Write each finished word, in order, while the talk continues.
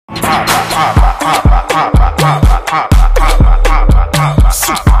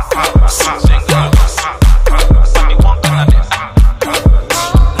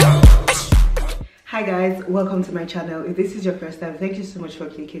is your first time, thank you so much for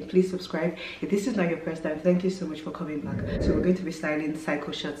clicking. Please subscribe. If this is not your first time, thank you so much for coming back. So we're going to be styling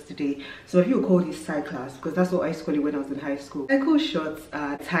cycle shorts today. So if you will call these cyclists, because that's what I used to call it when I was in high school. Cycle shorts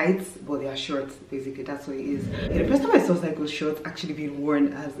are tights, but they are shorts, basically. That's what it is. The first time I saw cycle shorts actually being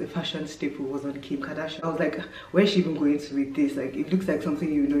worn as a fashion staple was on Kim Kardashian. I was like, where is she even going to with this? Like, it looks like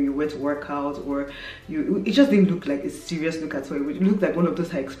something, you know, you wear to work out, or it just didn't look like a serious look at all. It looked like one of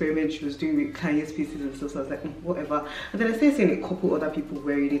those her experiments she was doing with Kanye's pieces and stuff. So I was like, whatever. And then I started seeing a couple other people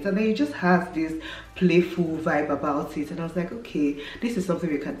wearing it, and then it just has this playful vibe about it. And I was like, okay, this is something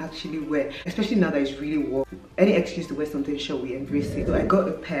we can actually wear, especially now that it's really warm. Any excuse to wear something short, we embrace it. So I got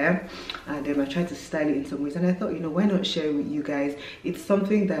a pair, and then I tried to style it in some ways, and I thought, you know, why not share it with you guys? It's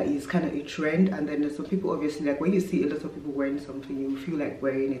something that is kind of a trend, and then there's some people, obviously, like when you see a lot of people wearing something, you feel like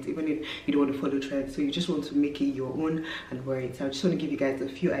wearing it, even if you don't want to follow trends. So you just want to make it your own and wear it. So I just want to give you guys a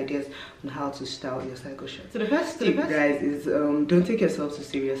few ideas on how to style your cycle shorts. So the first tip, guys, is don't take yourself so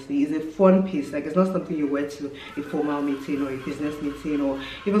seriously. It's a fun piece. Like, it's not something you wear to a formal meeting or a business meeting, or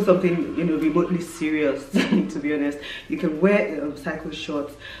even something, you know, remotely serious. To be honest, you can wear cycle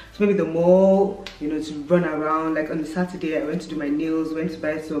shorts to maybe the mall, you know, to run around. Like on Saturday, I went to do my nails, went to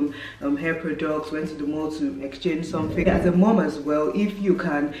buy some hair products, went to the mall to exchange something. As a mom as well, if you're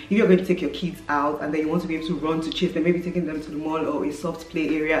going to take your kids out and then you want to be able to run to chase them, maybe taking them to the mall or a soft play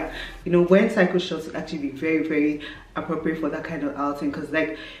area, you know, wearing cycle shorts would actually be very, very appropriate for that kind of outing, because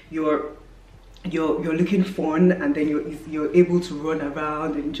like you're looking fun, and then you're able to run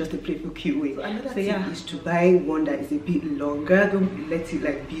around in just a playful, cute way. So another tip is to buy one that is a bit longer. Don't let it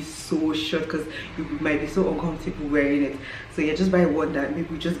like be so short, because you might be so uncomfortable wearing it. So yeah, just buy one that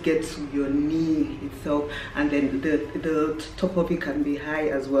maybe just gets to your knee itself, and then the top of it can be high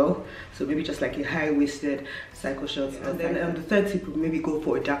as well. So maybe just like a high-waisted cycle shorts. And then the third tip would maybe go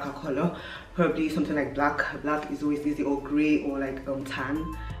for a darker color, probably something like black. Black is always easy, or gray, or like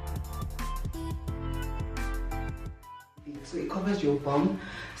tan. So it covers your bum.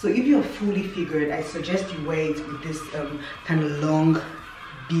 So if you're fully figured, I suggest you wear it with this kind of long,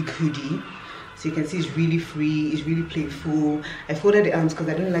 big hoodie. So you can see it's really free, it's really playful. I folded the arms because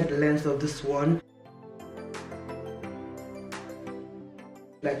I don't like the length of this one.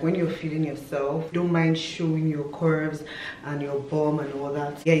 Like when you're feeling yourself, don't mind showing your curves and your bum and all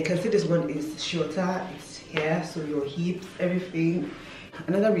that. Yeah, you can see this one is shorter, it's here, so your hips, everything.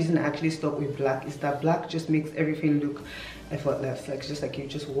 Another reason I actually stuck with black is that black just makes everything look effortless. Like, just like you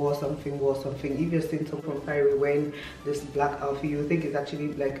just wore something. If you're seeing someone from Enquiry wearing this black outfit, you think it's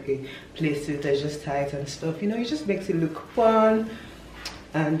actually like a play suit that's just tight and stuff. You know, it just makes it look fun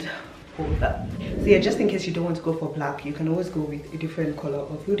and all that. So yeah, just in case you don't want to go for black, you can always go with a different color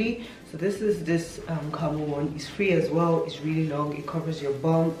of hoodie. So this is this camo one. It's free as well. It's really long. It covers your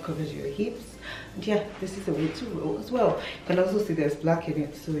bum, covers your hips. And yeah, this is a way to roll as well. You can also see there's black in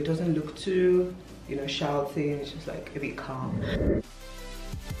it, so it doesn't look too, you know, shouting. It's just like a bit calm.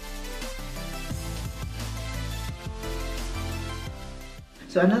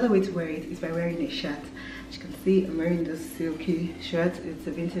 So another way to wear it is by wearing a shirt. As you can see, I'm wearing this silky shirt. It's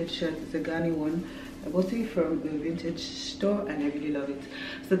a vintage shirt. It's a Ghani one. I bought it from a vintage store and I really love it.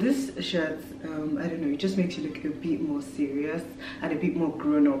 So this shirt, I don't know, it just makes you look a bit more serious and a bit more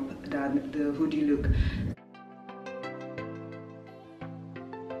grown up than the hoodie look.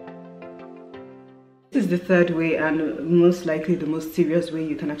 This is the third way, and most likely the most serious way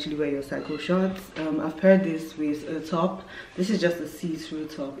you can actually wear your cycle shorts. I've paired this with a top. This is just a see-through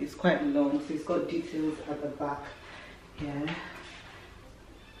top. It's quite long, so it's got details at the back. Yeah,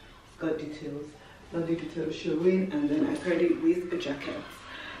 it's got details. Lovely details showing, and then I paired it with a jacket.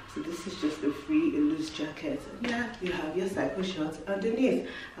 So this is just a free, a loose jacket. And yeah, you have your cycle shorts underneath.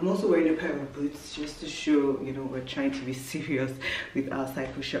 I'm also wearing a pair of boots just to show, you know, we're trying to be serious with our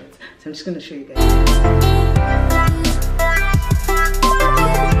cycle shorts. So I'm just going to show you guys.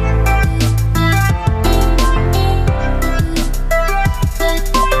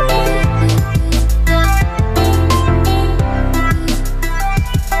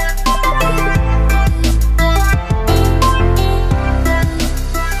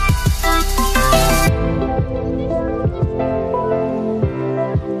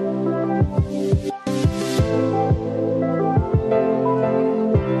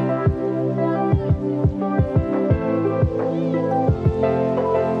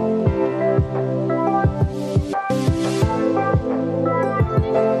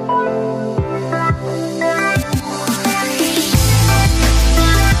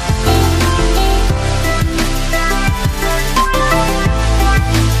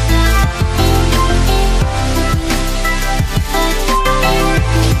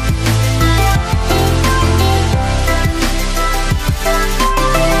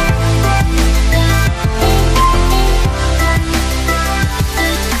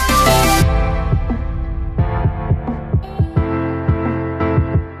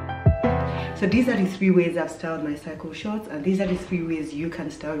 3 ways I've styled my cycle shorts, and these are the 3 ways you can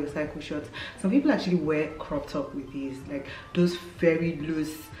style your cycle shorts. Some people actually wear crop top with these, like those very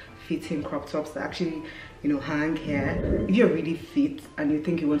loose fitting crop tops that actually, you know, hang here. If you're really fit and you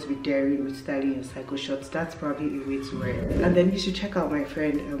think you want to be daring with styling your cycle shorts, that's probably a way to wear it. And then you should check out my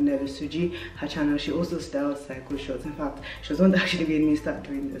friend Nelly Suji, her channel. She also styles cycle shorts. In fact, she was one that actually made me start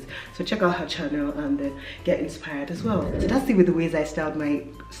doing this. So check out her channel and then get inspired as well. So that's it with the ways I styled my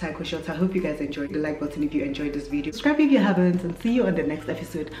cycle shorts. I hope you guys enjoyed. The like button if you enjoyed this video. Subscribe if you haven't, and see you on the next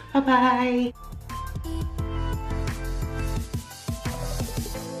episode. Bye bye.